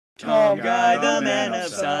Tom Guy, the Man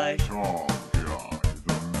of Sci. Tom Guy,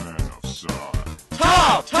 the Man of Sci.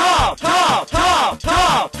 Tom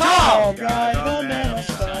Guy, the Man of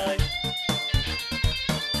Sci.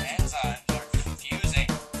 Enzymes are confusing.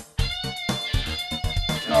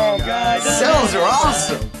 Tom Guy, the Cells Man are of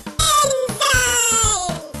Sci. awesome.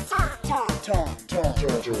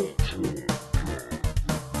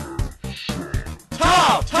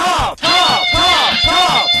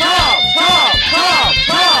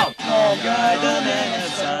 Tom Guy, the Man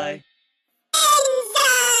of Sci.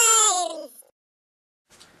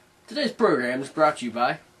 Today's program is brought to you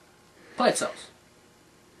by plant cells.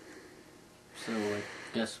 So I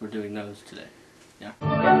guess we're doing those today. Yeah.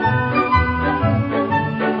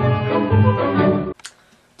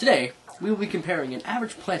 Today we will be comparing an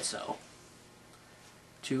average plant cell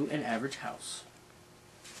to an average house.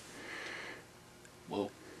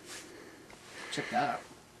 Whoa. Check that out.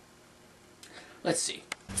 Let's see.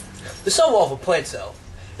 The cell wall of a plant cell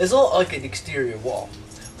is a lot like an exterior wall.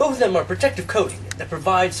 Both of them are protective coating that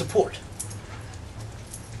provides support.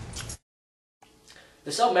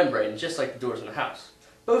 The cell membrane is just like the doors in a house.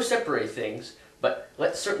 Both separate things, but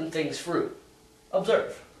let certain things through.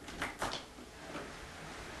 Observe.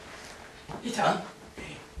 Hey, Tom.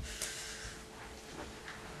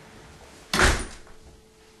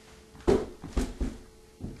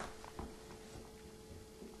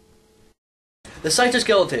 The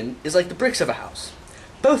cytoskeleton is like the bricks of a house.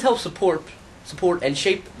 Both help support and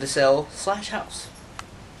shape the cell/house.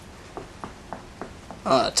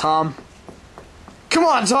 Tom. Come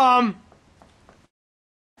on, Tom!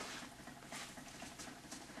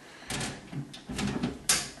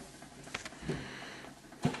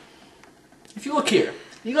 If you look here,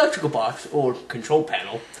 the electrical box, or control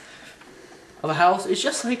panel, of a house is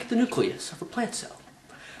just like the nucleus of a plant cell,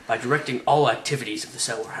 by directing all activities of the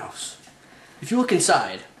cell or house. If you look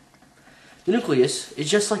inside, the nucleus is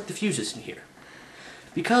just like the fuses in here.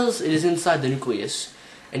 Because it is inside the nucleus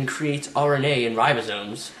and creates RNA and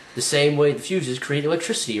ribosomes, the same way the fuses create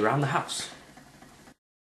electricity around the house.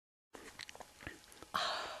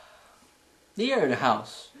 The air in a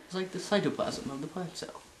house is like the cytoplasm of the plant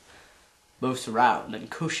cell. Both surround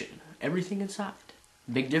and cushion everything inside.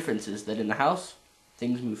 The big difference is that in the house,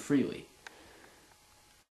 things move freely.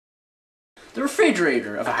 The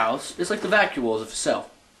refrigerator of a house is like the vacuoles of a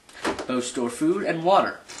cell. Both store food and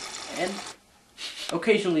water, and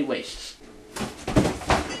occasionally waste.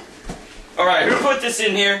 Alright, who put this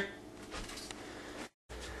in here?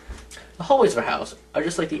 The hallways of a house are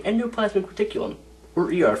just like the endoplasmic reticulum,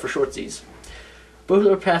 or ER for shortsies. Both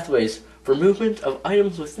are pathways for movement of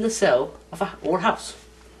items within the cell or house.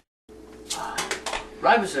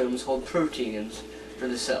 Ribosomes hold proteins for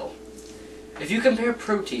the cell. If you compare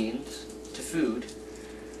proteins to food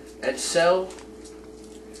and cell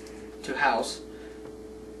to house,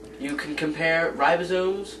 you can compare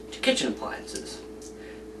ribosomes to kitchen appliances,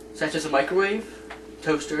 such as a microwave,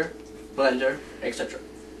 toaster, blender, etc.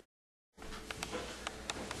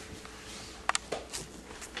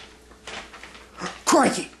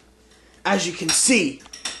 Crikey! As you can see,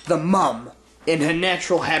 the mum, in her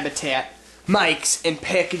natural habitat, makes and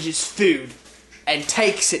packages food and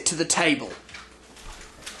takes it to the table.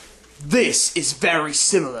 This is very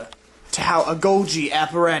similar to how a Golgi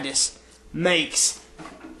apparatus makes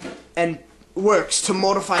and works to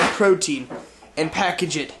modify protein and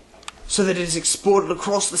package it so that it is exported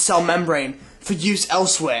across the cell membrane for use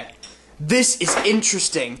elsewhere. This is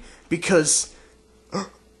interesting because...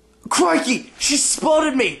 Crikey! She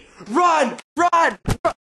spotted me! Run! Run!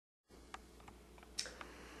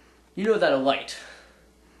 You know that a light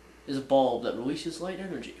is a bulb that releases light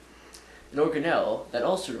energy. An organelle that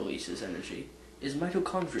also releases energy is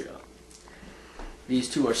mitochondria. These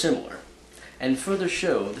two are similar, and further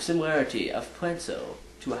show the similarity of a plant cell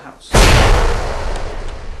to a house.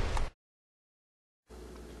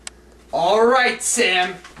 Alright,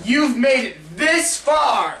 Sam, you've made it this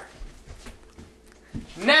far!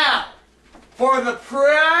 Now, for the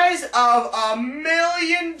prize of $1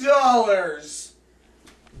 million,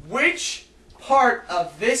 which part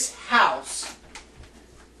of this house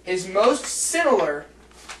is most similar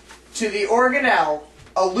to the organelle,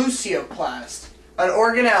 a lucioplast, an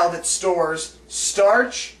organelle that stores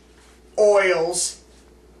starch, oils,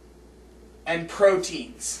 and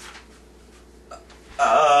proteins?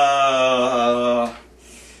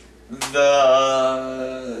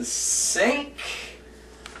 The sink?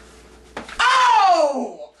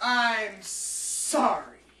 Oh! I'm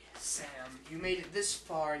sorry, Sam. You made it this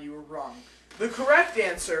far, you were wrong. The correct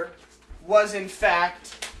answer was, in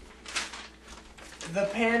fact, the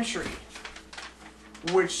pantry,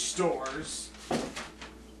 which stores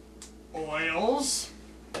oils,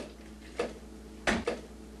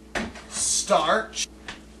 starch,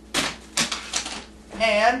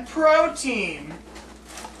 and protein.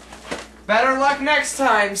 Better luck next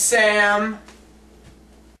time, Sam.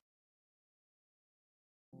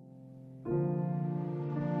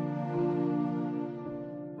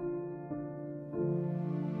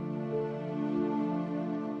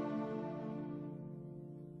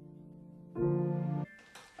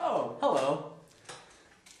 Oh, hello.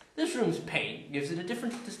 This room's paint gives it a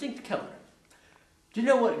different, distinct color. Do you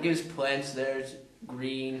know what gives plants theirs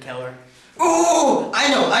green color? Oh, I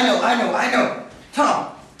know. Tom.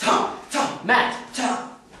 Matt! Tom.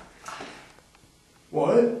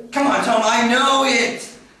 What? Come on, Tom, I know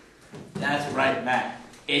it. That's right, Matt.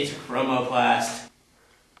 It's chromoplast.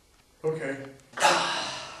 Okay.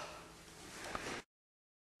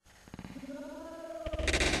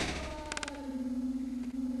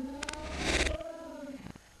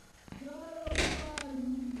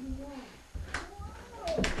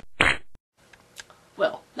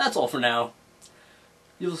 Well, that's all for now.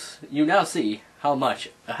 You now see how much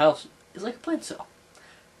a house is like a plant cell.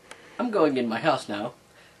 I'm going in my house now.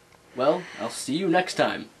 Well, I'll see you next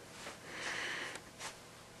time.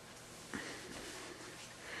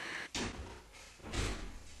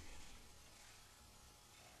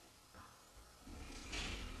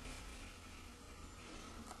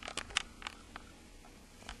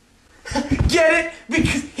 Get it?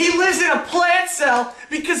 Because he lives in a plant cell.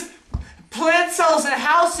 Because plant cells and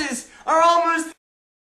houses are almost